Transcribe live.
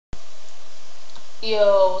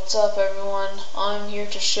Yo, what's up everyone? I'm here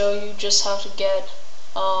to show you just how to get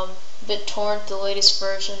Bittorrent, the latest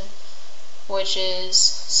version, which is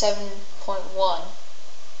 7.1.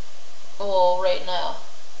 Well, right now.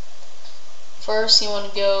 First, you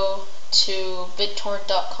want to go to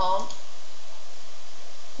bittorrent.com.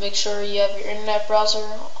 Make sure you have your internet browser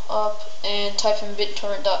up and type in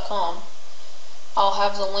bittorrent.com. I'll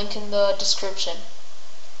have the link in the description.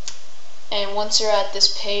 And once you're at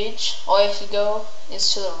this page, all you have to go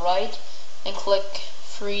is to the right and click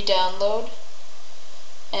free download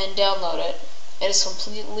and download it. It is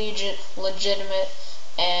completely legitimate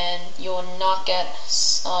and you will not get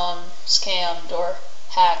scammed or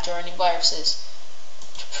hacked or any viruses.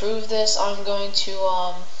 To prove this, I'm going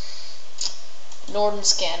to Norton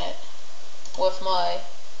scan it with my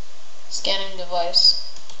scanning device.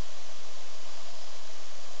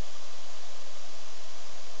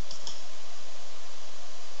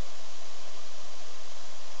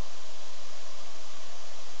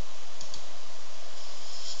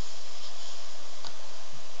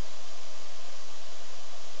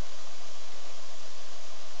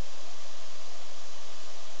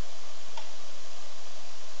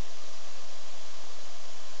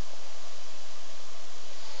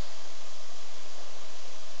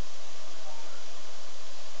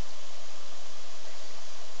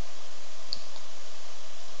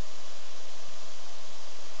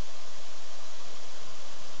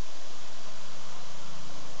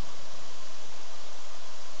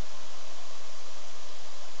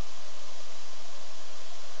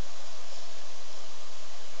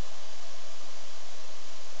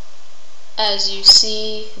 As you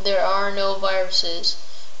see, there are no viruses.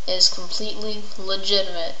 It is completely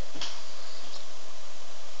legitimate.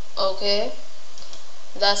 Okay,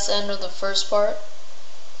 that's the end of the first part,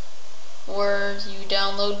 where you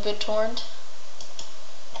download Bittorrent.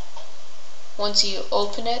 Once you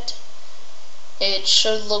open it, it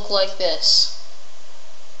should look like this.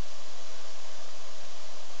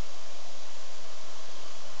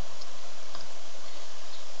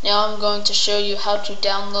 Now I'm going to show you how to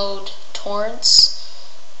download torrents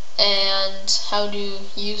and how to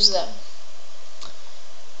use them.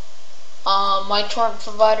 My torrent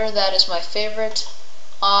provider, that is my favorite.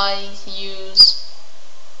 I use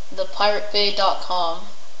the piratebay.com.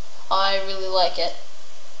 I really like it.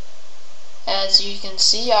 As you can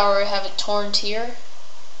see, I already have a torrent here.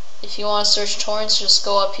 If you want to search torrents, just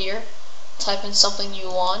go up here, type in something you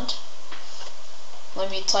want.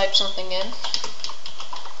 Let me type something in.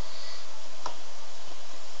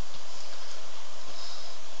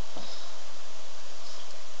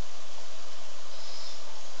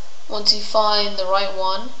 Once you find the right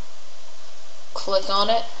one, click on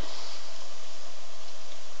it.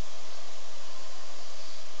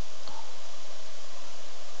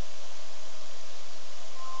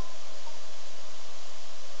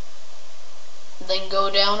 Then go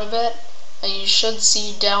down a bit, and you should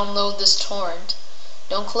see download this torrent.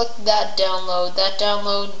 Don't click that download. That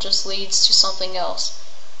download just leads to something else.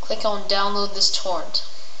 Click on download this torrent.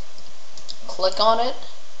 Click on it,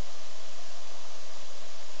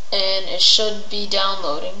 and it should be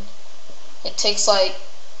downloading. It takes like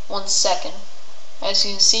 1 second. As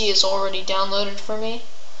you can see, it's already downloaded for me.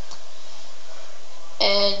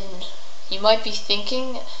 And you might be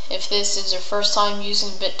thinking, if this is your first time using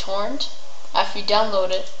Bittorrent, after you download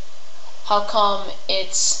it, how come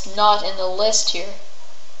it's not in the list here?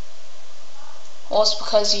 Well, it's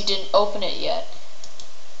because you didn't open it yet.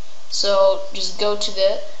 So just go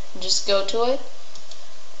to it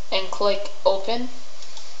and click open.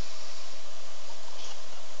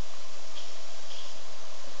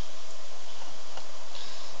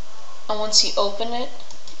 And once you open it,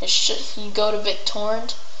 you go to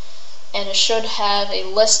Bittorrent, and it should have a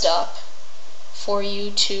list up for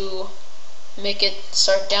you to make it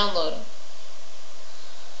start downloading.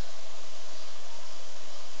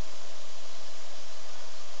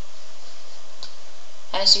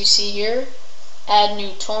 As you see here, add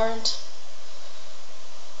new torrent.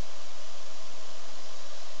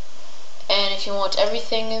 And if you want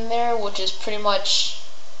everything in there, which is pretty much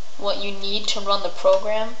what you need to run the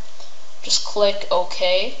program, just click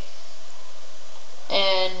OK,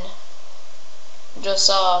 and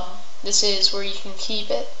just this is where you can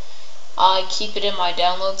keep it. I keep it in my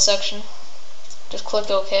download section. Just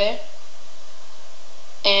click OK,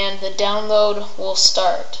 and the download will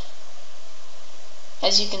start.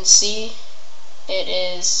 As you can see, it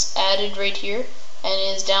is added right here and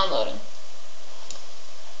it is downloading.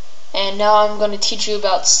 And now I'm going to teach you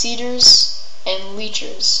about seeders and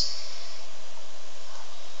leechers.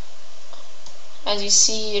 As you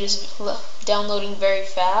see, it is downloading very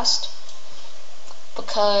fast.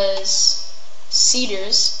 because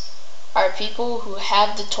seeders are people who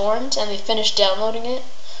have the torrent and they finish downloading it,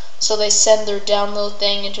 so they send their download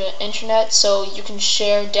thing into the internet so you can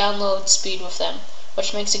share download speed with them,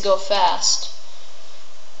 which makes it go fast.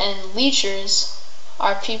 And leechers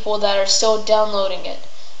are people that are still downloading it,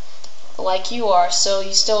 like you are, so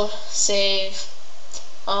you still share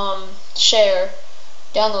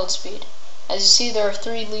download speed. As you see, there are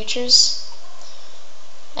 3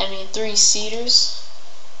 seeders,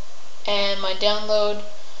 and my download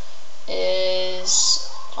is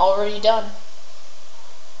already done.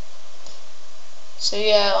 So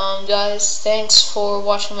yeah, guys, thanks for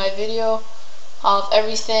watching my video. I'll have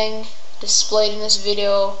everything displayed in this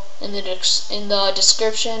video in the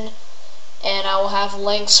description, and I will have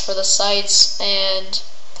links for the sites and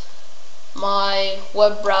my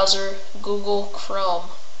web browser, Google Chrome.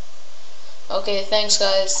 Okay, thanks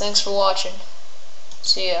guys, thanks for watching.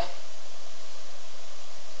 See ya.